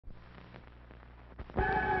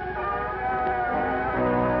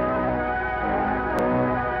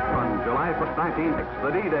1906,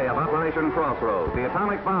 the D-Day of Operation Crossroads, the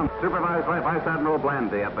atomic bomb supervised by Vice Admiral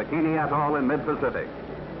Blandy at Bikini Atoll in mid-Pacific.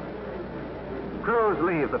 Crews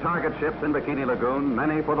leave the target ships in Bikini Lagoon,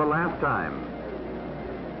 many for the last time.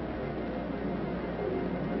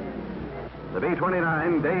 The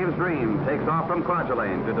B-29 Dave's Dream takes off from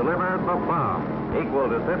Kwajalein to deliver the bomb, equal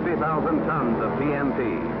to 50,000 tons of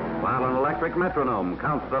TNT, while an electric metronome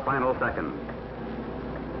counts the final seconds.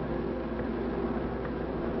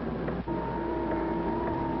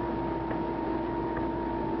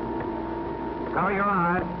 Cover your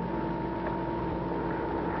eyes.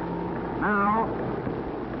 Now,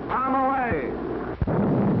 bomb away.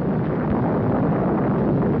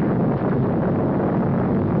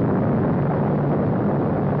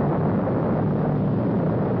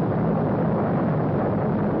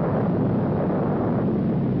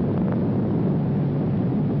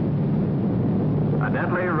 A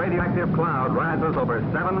deadly radioactive cloud rises over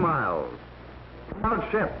 7 miles. Cloud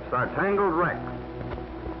ships are tangled wrecks.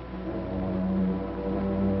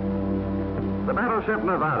 The battleship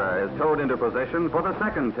Nevada is towed into position for the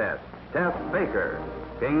second test, Test Baker.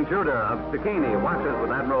 King Judah of Bikini watches with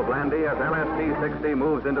Admiral Blandy as LST-60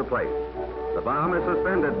 moves into place. The bomb is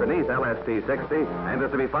suspended beneath LST-60 and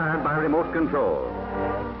is to be fired by remote control.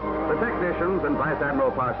 The technicians and Vice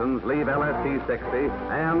Admiral Parsons leave LST-60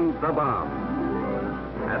 and the bomb.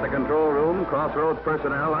 At the control room, Crossroads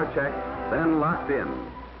personnel are checked, then locked in.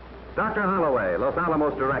 Dr. Holloway, Los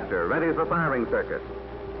Alamos director, readies the firing circuit.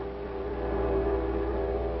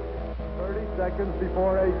 30 seconds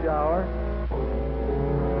before H hour.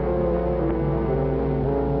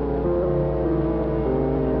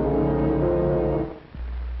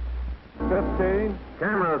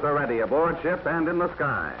 Cameras are ready aboard ship and in the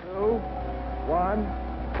sky. 2, 1,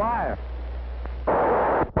 fire.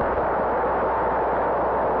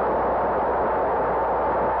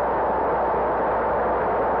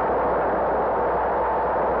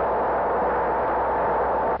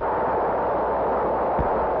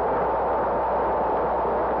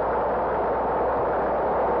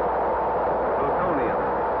 Plutonium,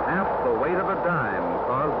 half the weight of a dime,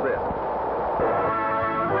 caused this.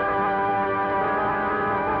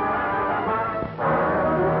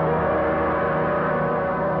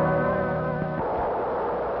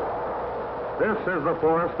 This is the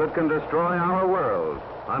force that can destroy our world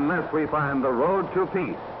unless we find the road to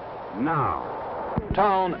peace now.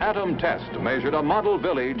 Town atom test measured a model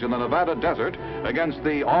village in the Nevada desert against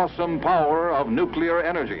the awesome power of nuclear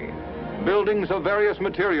energy. Buildings of various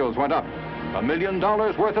materials went up. $1 million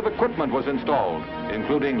worth of equipment was installed,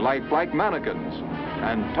 including lifelike mannequins,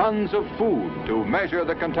 and tons of food to measure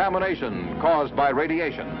the contamination caused by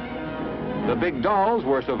radiation. The big dolls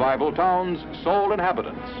were Survival Town's sole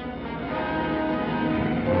inhabitants.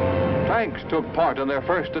 Tanks took part in their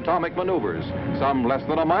first atomic maneuvers, some less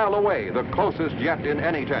than a mile away, the closest yet in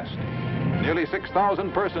any test. Nearly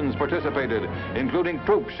 6,000 persons participated, including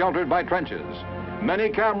troops sheltered by trenches. Many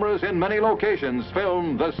cameras in many locations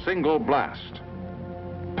filmed the single blast.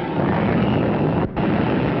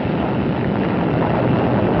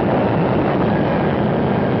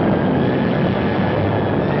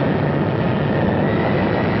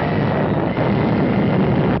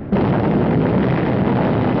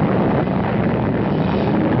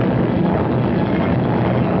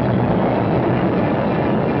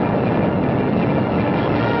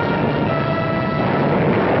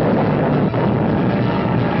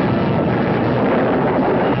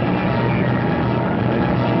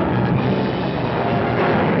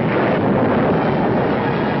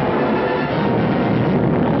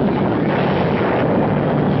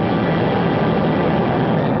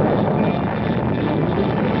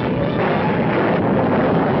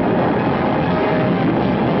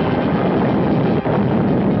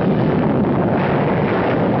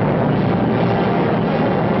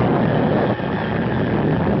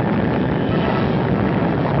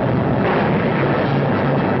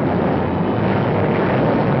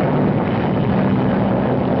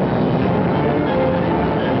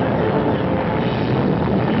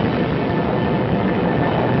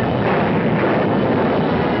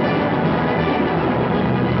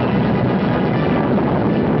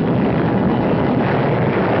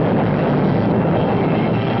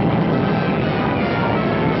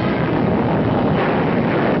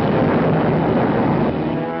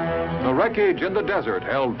 Wreckage in the desert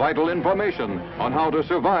held vital information on how to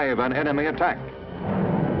survive an enemy attack.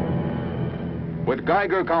 With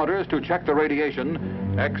Geiger counters to check the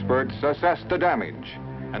radiation, experts assessed the damage.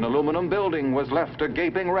 An aluminum building was left a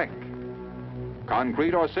gaping wreck.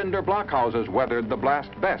 Concrete or cinder block houses weathered the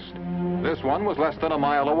blast best. This one was less than a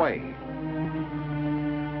mile away.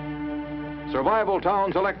 Survival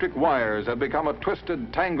Town's electric wires had become a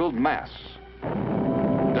twisted, tangled mass.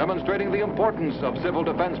 Demonstrating the importance of civil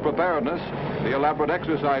defense preparedness, the elaborate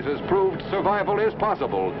exercises proved survival is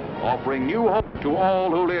possible, offering new hope to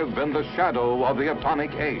all who live in the shadow of the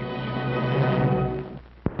atomic age.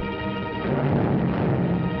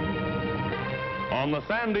 On the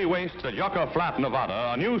sandy wastes at Yucca Flat,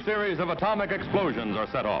 Nevada, a new series of atomic explosions are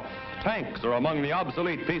set off. Tanks are among the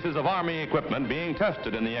obsolete pieces of Army equipment being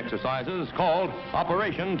tested in the exercises called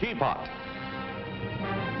Operation Teapot.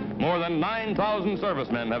 More than 9,000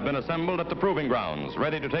 servicemen have been assembled at the proving grounds,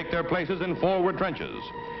 ready to take their places in forward trenches.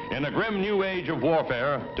 In a grim new age of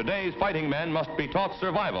warfare, today's fighting men must be taught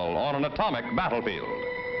survival on an atomic battlefield.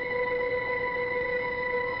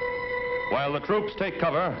 While the troops take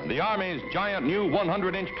cover, the Army's giant new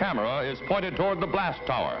 100-inch camera is pointed toward the blast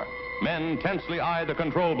tower. Men tensely eye the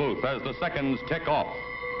control booth as the seconds tick off.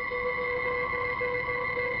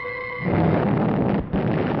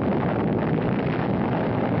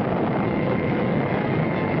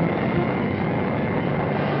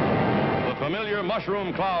 The familiar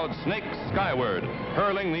mushroom cloud snakes skyward,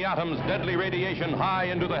 hurling the atom's deadly radiation high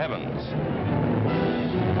into the heavens.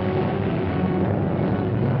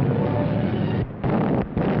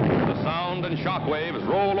 And shock waves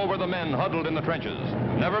roll over the men huddled in the trenches.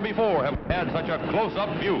 Never before have we had such a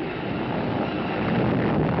close-up view.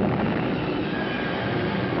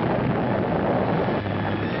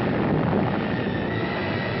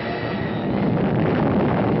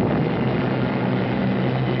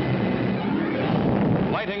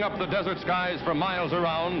 Lighting up the desert skies for miles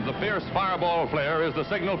around, the fierce fireball flare is the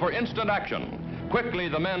signal for instant action. Quickly,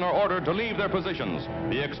 the men are ordered to leave their positions.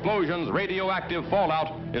 The explosion's radioactive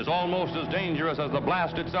fallout is almost as dangerous as the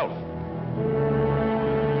blast itself.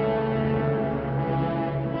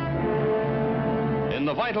 In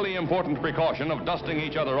the vitally important precaution of dusting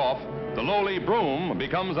each other off, the lowly broom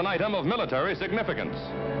becomes an item of military significance.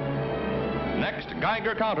 Next,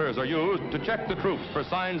 Geiger counters are used to check the troops for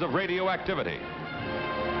signs of radioactivity.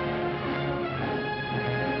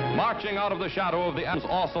 Marching out of the shadow of the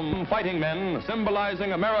awesome fighting men,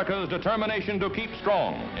 symbolizing America's determination to keep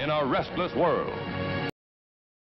strong in a restless world.